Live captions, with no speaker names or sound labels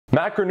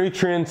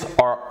Macronutrients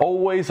are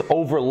always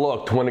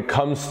overlooked when it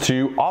comes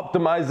to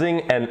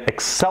optimizing and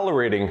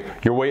accelerating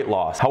your weight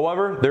loss.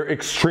 However, they're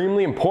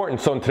extremely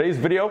important. So in today's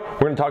video, we're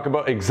going to talk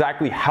about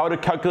exactly how to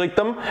calculate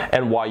them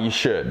and why you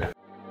should.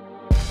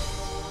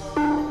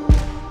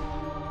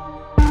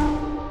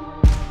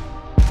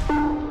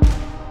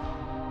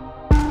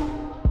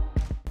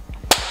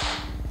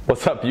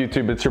 What's up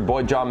YouTube? It's your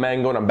boy John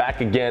Mango and I'm back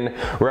again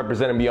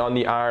representing Beyond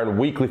the Iron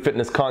weekly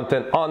fitness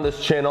content on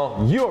this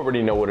channel. You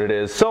already know what it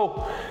is.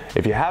 So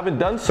if you haven't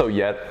done so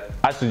yet,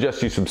 I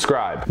suggest you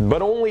subscribe,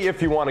 but only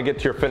if you want to get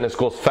to your fitness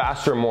goals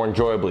faster and more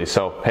enjoyably.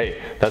 So hey,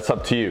 that's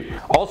up to you.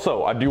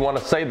 Also, I do want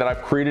to say that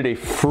I've created a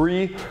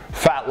free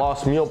fat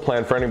loss meal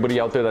plan for anybody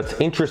out there that's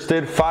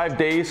interested. 5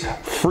 days,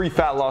 free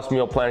fat loss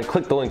meal plan.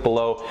 Click the link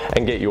below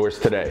and get yours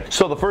today.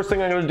 So the first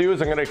thing I'm going to do is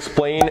I'm going to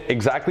explain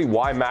exactly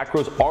why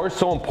macros are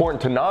so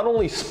important to not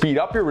only speed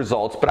up your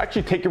results, but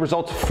actually take your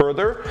results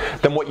further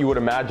than what you would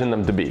imagine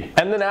them to be.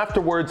 And then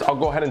afterwards, I'll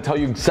go ahead and tell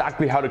you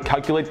exactly how to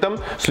calculate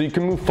them so you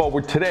can move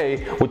forward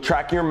today with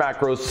tracking your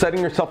macros,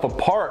 setting yourself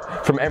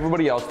apart from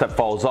everybody else that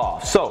falls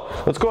off. So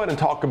let's go ahead and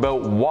talk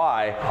about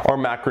why are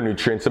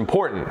macronutrients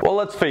important. Well,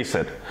 let's face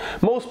it,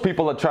 most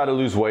people that try to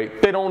lose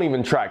weight, they don't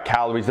even track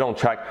calories, they don't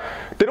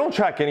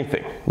track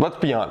anything. Let's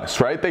be honest,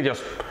 right? They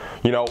just,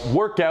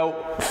 work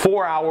out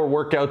 4-hour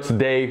workouts a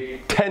day,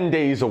 10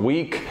 days a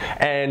week,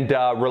 and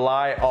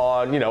rely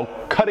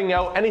on, cutting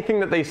out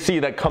anything that they see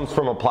that comes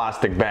from a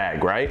plastic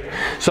bag, right?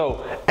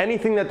 So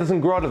anything that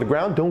doesn't grow out of the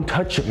ground, don't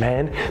touch it,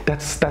 man.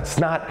 That's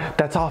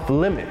off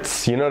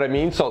limits. You know what I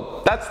mean?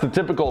 So that's the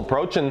typical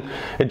approach, and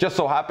it just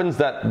so happens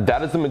that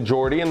that is the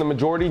majority, and the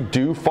majority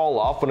do fall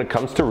off when it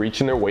comes to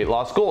reaching their weight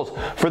loss goals.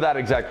 For that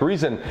exact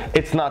reason,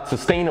 it's not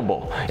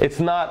sustainable. There's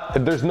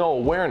no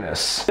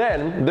awareness.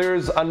 Then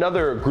there's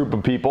another group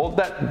of people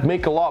that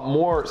make a lot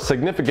more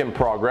significant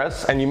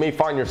progress, and you may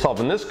find yourself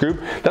in this group.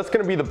 That's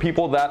going to be the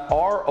people that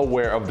are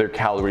aware of their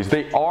calories.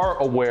 They are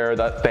aware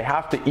that they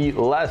have to eat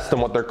less than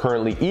what they're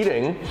currently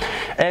eating,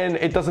 and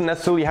it doesn't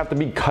necessarily have to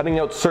be cutting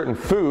out certain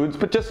foods,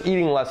 but just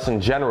eating less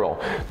in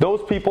general.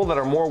 Those people that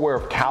are more aware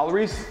of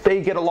calories, they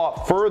get a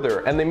lot further,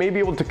 and they may be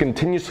able to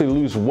continuously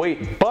lose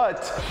weight,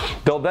 but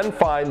they'll then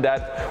find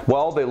that,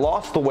 well, they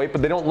lost the weight,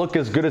 but they don't look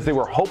as good as they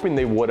were hoping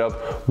they would have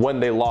when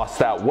they lost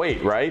that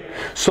weight, right?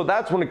 So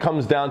that's when it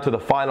comes down to the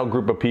final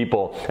group of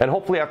people, and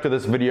hopefully after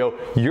this video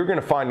you're going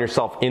to find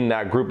yourself in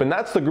that group, and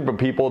that's the group of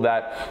people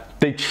that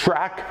they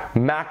track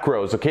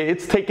macros. Okay,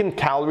 it's taking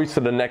calories to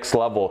the next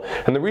level,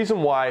 and the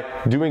reason why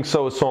doing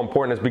so is so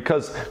important is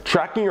because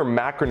tracking your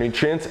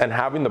macronutrients and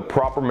having the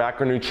proper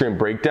macronutrient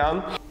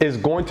breakdown is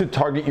going to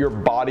target your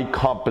body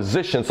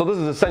composition. So this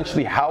is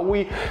essentially how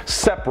we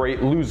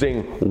separate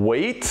losing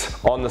weight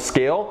on the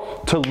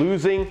scale to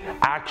losing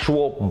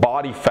actual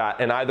body fat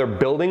and either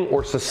building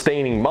or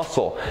sustaining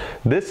muscle.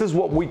 This is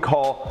what we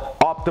call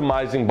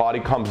optimizing body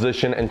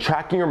composition, and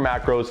tracking your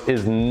macros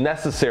is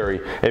necessary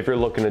if you're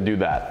looking to do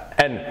that.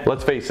 And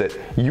let's face it,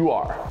 you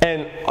are.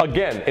 And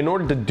again, in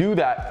order to do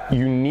that,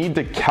 you need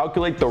to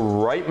calculate the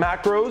right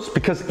macros,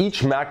 because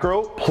each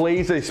macro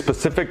plays a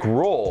specific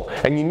role,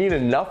 and you need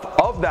enough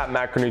of that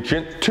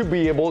macronutrient to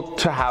be able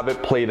to have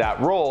it play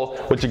that role,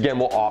 which again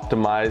will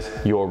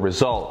optimize your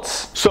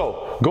results.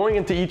 So going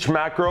into each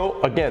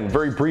macro, again,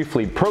 very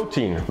briefly,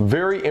 protein,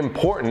 very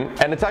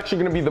important, and it's actually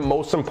going to be the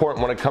most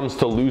important when it comes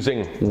to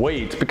losing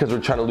weight, because we're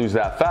trying to lose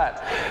that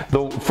fat.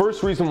 The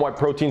first reason why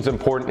protein is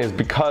important is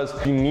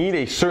because you need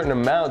a certain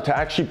amount to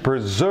actually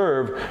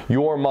preserve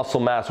your muscle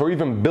mass or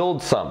even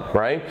build some,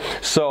 right?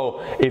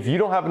 So if you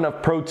don't have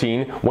enough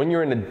protein, when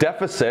you're in a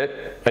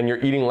deficit and you're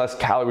eating less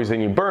calories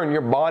than you burn,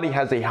 your body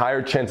has a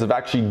higher chance of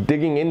actually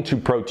digging into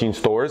protein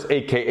stores,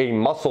 aka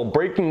muscle,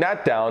 breaking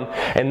that down,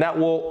 and that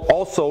will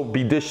also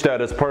be dished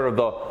out as part of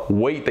the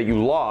weight that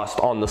you lost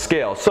on the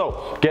scale.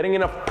 So getting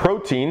enough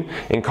protein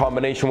in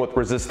combination with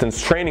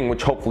resistance training,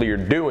 which hopefully you're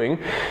doing,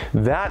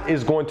 that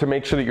is going to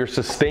make sure that you're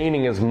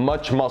sustaining as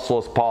much muscle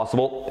as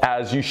possible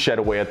as you shed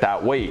away at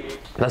that weight.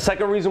 The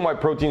second reason why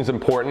protein is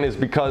important is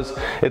because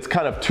it's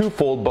kind of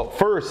twofold, but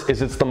first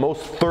is it's the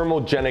most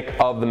thermogenic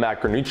of the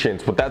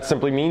macronutrients. What that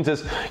simply means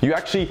is you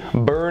actually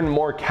burn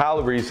more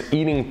calories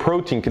eating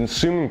protein,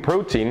 consuming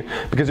protein,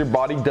 because your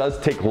body does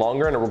take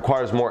longer and it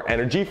requires more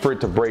energy for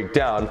it to break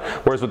down,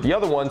 whereas with the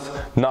other ones,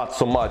 not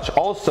so much.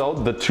 Also,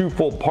 the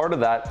twofold part of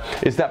that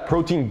is that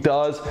protein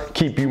does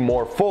keep you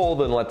more full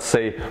than, let's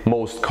say,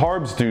 most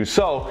carbs do.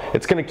 So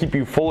it's going to keep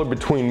you fuller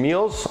between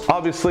meals.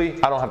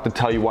 Obviously, I don't have to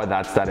tell you why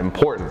that's that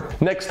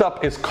important. Next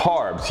up is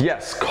carbs.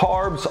 Yes,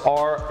 carbs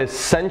are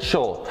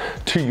essential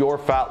to your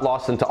fat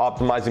loss and to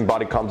optimizing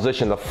body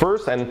composition. The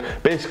first and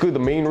basically the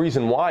main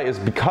reason why is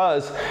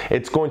because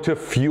it's going to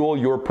fuel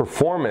your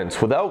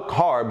performance. Without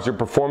carbs, your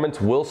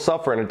performance will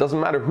suffer, and it doesn't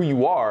matter who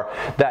you are,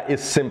 that that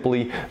is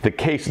simply the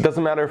case. It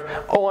doesn't matter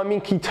if, oh, I'm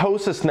in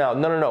ketosis now.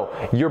 No, no,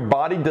 no. Your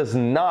body does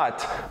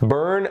not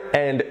burn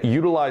and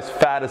utilize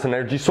fat as an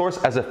energy source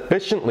as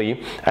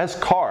efficiently as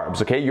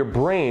carbs, okay? Your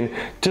brain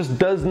just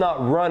does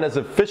not run as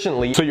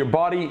efficiently, so your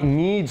body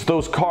needs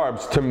those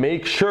carbs to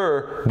make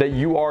sure that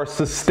you are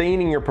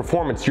sustaining your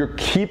performance, you're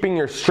keeping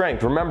your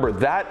strength. Remember,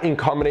 that in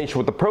combination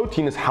with the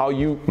protein is how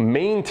you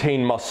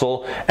maintain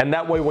muscle, and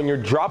that way when you're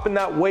dropping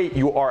that weight,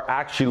 you are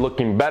actually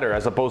looking better,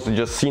 as opposed to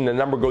just seeing the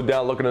number go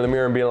down, looking in the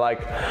mirror and being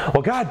like,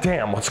 well,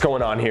 goddamn, what's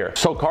going on here?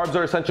 So carbs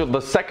are essential.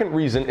 The second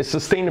reason is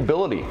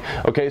sustainability,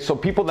 okay? So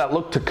people that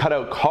look to cut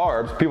out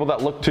carbs, people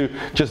that look to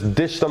just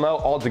dish them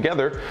out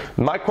altogether,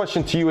 my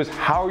question to you is,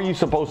 how are you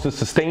supposed to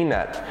sustain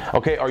that?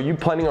 Okay, are you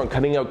planning on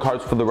cutting out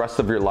carbs for the rest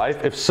of your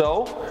life? If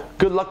so,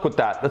 good luck with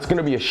that. That's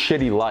gonna be a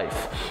shitty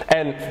life.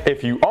 And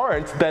if you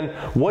aren't, then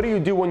what do you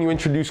do when you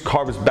introduce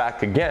carbs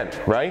back again,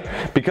 right?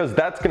 Because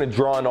that's gonna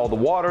draw in all the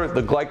water,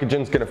 the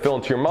glycogen's gonna fill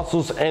into your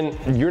muscles, and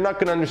you're not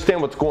gonna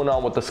understand what's going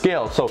on with the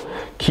scale. So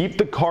keep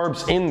the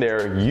carbs in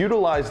there,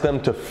 utilize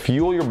them to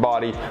fuel your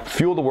body,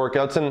 fuel the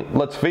workouts, and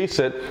let's face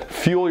it,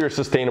 fuel your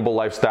sustainable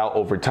lifestyle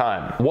over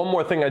time. One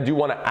more thing I do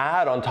wanna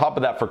add on top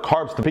of that for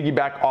carbs to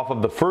piggyback off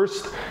of the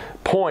first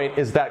point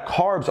is that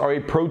carbs are a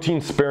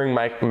protein sparing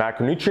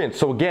macronutrient.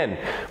 So again,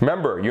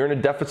 remember, you're in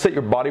a deficit,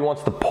 your body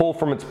wants to pull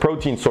from its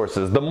protein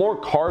sources. The more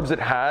carbs it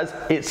has,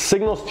 it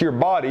signals to your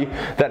body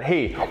that,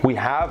 hey, we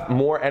have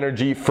more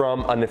energy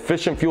from an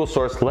efficient fuel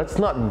source. Let's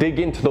not dig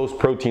into those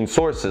protein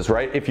sources,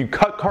 right? If you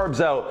cut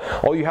carbs out,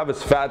 all you have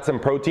is fats and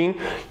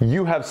protein,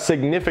 you have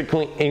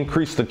significantly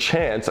increased the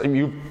chance,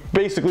 you've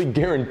basically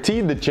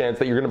guaranteed the chance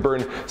that you're gonna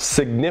burn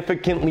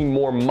significantly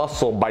more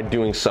muscle by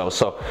doing so.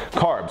 So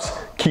carbs,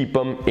 keep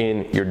them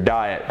in your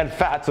diet. And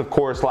fats, of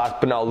course, last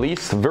but not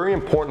least, very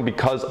important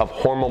because of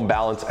hormone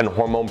balance and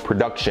hormone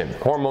production,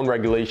 hormone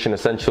regulation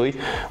essentially,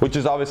 which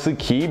is obviously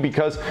key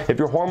because if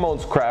your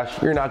hormones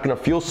crash, you're not gonna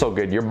feel so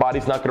good. Your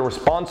body's not gonna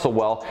respond so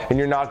well, and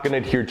you're not gonna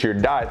adhere to your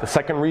diet. The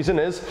second reason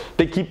is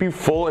they keep you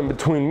full in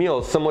between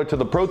meals. Similar to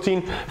the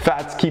protein,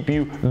 fats keep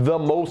you the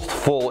most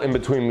full in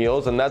between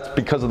meals, and that's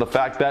because of the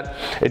fact that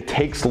it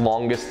takes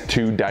longest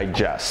to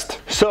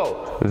digest.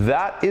 So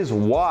that is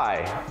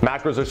why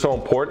macros are so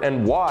important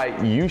and why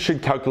you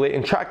should calculate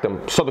and track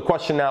them. So the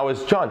question now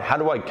is, John, how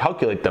do I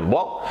calculate them?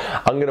 Well,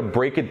 I'm gonna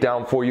break it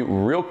down for you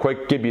real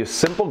quick, give you a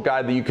simple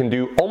guide that you can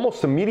do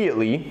almost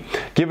immediately,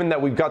 given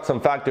that we've got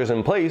some factors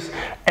in place,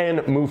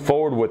 and move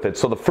forward with it.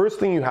 So the first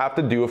thing you have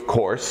to do, of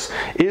course,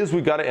 is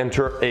we gotta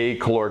enter a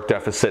caloric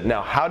deficit.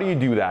 Now, how do you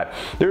do that?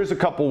 There's a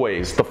couple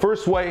ways. The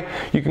first way,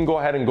 you can go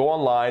ahead and go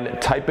online,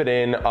 type it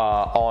in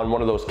on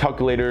one of those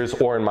calculators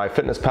or in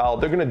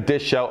MyFitnessPal. They're gonna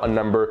dish out a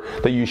number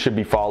that you should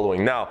be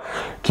following. Now,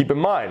 keep in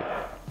mind,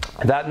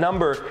 that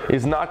number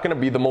is not going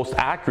to be the most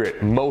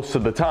accurate most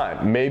of the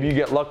time. Maybe you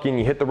get lucky and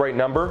you hit the right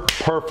number,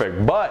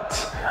 perfect.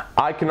 But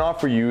I can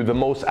offer you the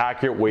most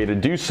accurate way to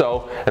do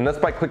so, and that's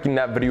by clicking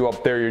that video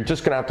up there. You're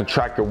just going to have to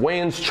track your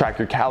weigh-ins, track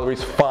your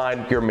calories,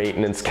 find your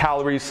maintenance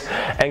calories,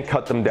 and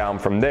cut them down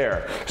from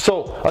there.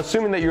 So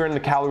assuming that you're in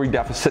the calorie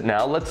deficit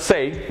now, let's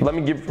say,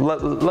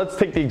 let's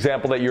take the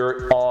example that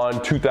you're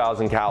on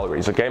 2,000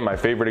 calories, okay? My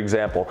favorite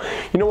example.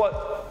 You know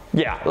what?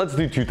 Yeah, let's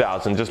do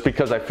 2,000 just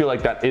because I feel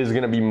like that is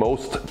gonna be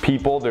most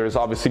people. There's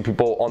obviously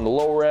people on the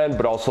lower end,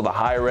 but also the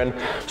higher end.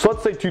 So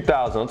let's say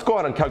 2,000. Let's go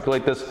ahead and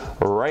calculate this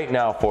right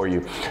now for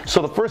you. So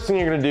the first thing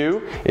you're gonna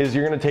do is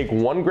you're gonna take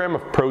 1 gram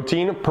of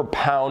protein per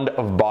pound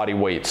of body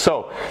weight.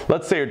 So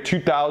let's say you're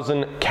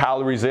 2,000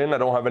 calories in. I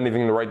don't have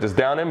anything to write this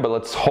down in, but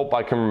let's hope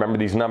I can remember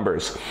these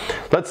numbers.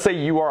 Let's say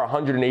you are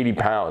 180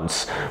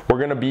 pounds. We're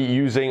gonna be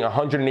using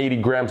 180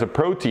 grams of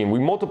protein. We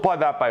multiply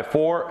that by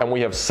 4 and we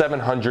have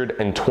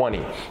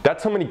 720.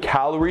 That's how many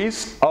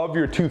calories of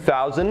your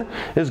 2,000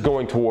 is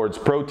going towards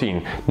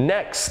protein.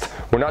 Next,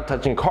 we're not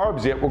touching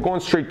carbs yet, we're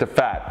going straight to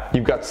fat.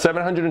 You've got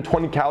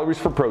 720 calories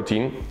for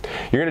protein.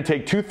 You're gonna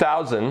take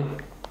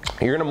 2,000,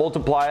 you're gonna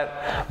multiply it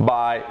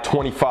by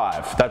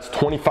 25. That's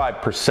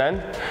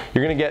 25%.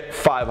 You're gonna get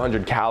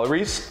 500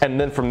 calories. And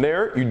then from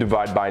there, you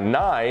divide by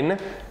 9.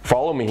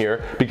 Follow me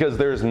here, because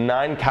there's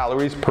 9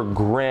 calories per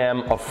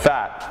gram of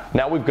fat.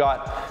 Now we've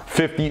got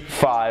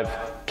 55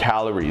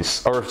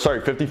 calories, or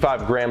sorry,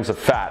 55 grams of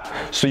fat.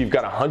 So you've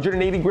got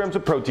 180 grams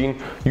of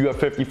protein, you have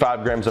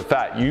 55 grams of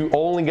fat. You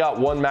only got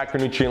one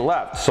macronutrient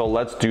left. So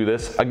let's do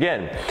this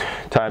again.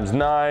 Times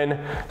 9,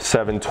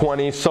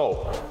 720.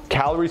 So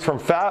calories from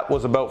fat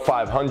was about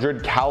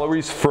 500.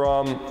 Calories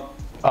from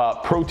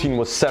protein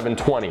was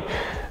 720.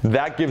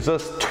 That gives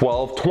us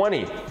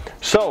 1220.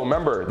 So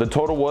remember, the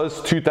total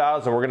was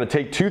 2,000. We're gonna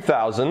take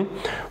 2,000.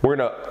 We're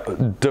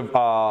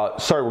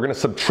gonna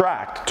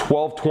subtract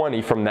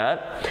 1220 from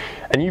that,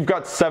 and you've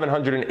got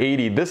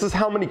 780. This is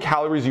how many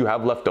calories you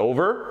have left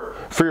over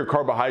for your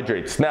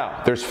carbohydrates.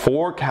 Now, there's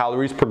 4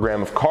 calories per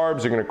gram of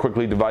carbs. You're gonna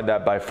quickly divide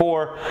that by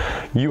 4.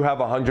 You have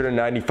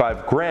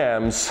 195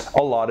 grams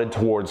allotted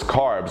towards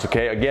carbs,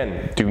 okay?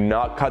 Again, do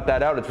not cut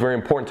that out. It's very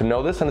important to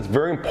know this, and it's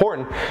very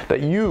important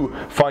that you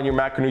find your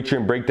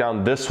macronutrient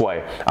breakdown this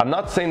way. I'm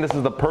not saying this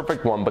is the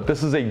perfect one, but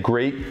this is a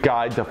great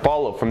guide to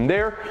follow. From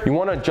there, you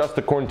want to adjust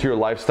according to your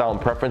lifestyle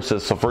and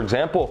preferences. So for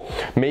example,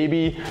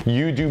 maybe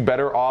you do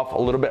better off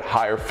a little bit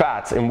higher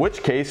fats, in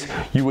which case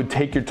you would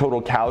take your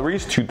total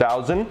calories,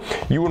 2,000,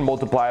 you would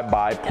multiply it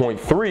by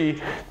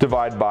 0.3,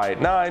 divide by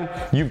 9,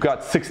 you've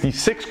got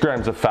 66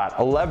 grams of fat,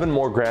 11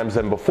 more grams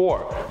than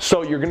before.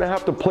 So you're gonna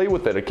have to play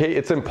with it, okay?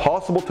 It's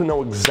impossible to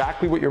know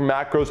exactly what your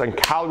macros and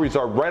calories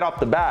are right off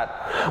the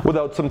bat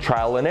without some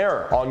trial and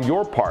error on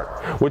your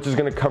part, which is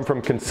gonna come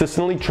from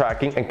consistently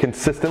tracking and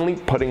consistently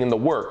putting in the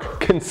work.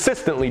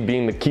 Consistently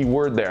being the key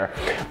word there.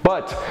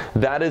 But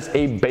that is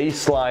a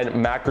baseline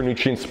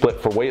macronutrient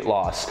split for weight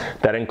loss.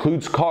 That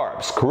includes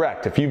carbs,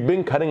 correct. If you've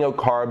been cutting out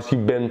carbs,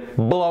 you've been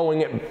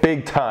blowing it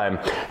big time.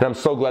 And I'm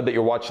so glad that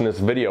you're watching this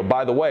video.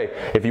 By the way,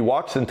 if you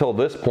watched until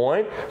this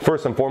point,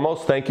 first and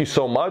foremost, thank you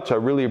so much. I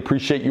really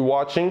appreciate you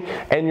watching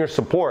and your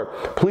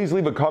support. Please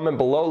leave a comment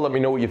below. Let me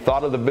know what you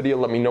thought of the video.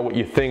 Let me know what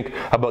you think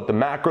about the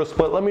macro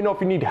split. Let me know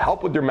if you need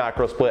help with your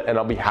macro split, and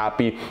I'll be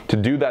happy to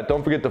do that.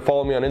 Don't forget to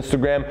follow me on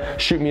Instagram.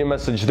 Shoot me a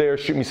message there.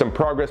 Shoot me some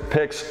progress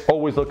pics.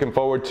 Always looking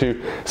forward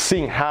to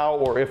seeing how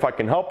or if I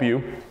can help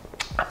you.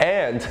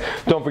 And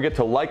don't forget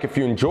to like if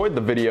you enjoyed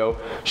the video,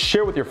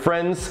 share with your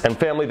friends and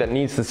family that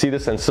needs to see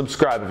this, and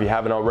subscribe if you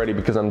haven't already,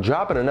 because I'm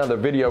dropping another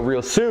video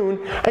real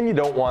soon and you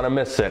don't want to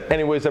miss it.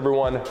 Anyways,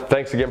 everyone,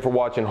 thanks again for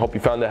watching. Hope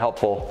you found it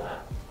helpful.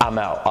 I'm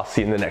out. I'll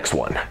see you in the next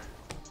one.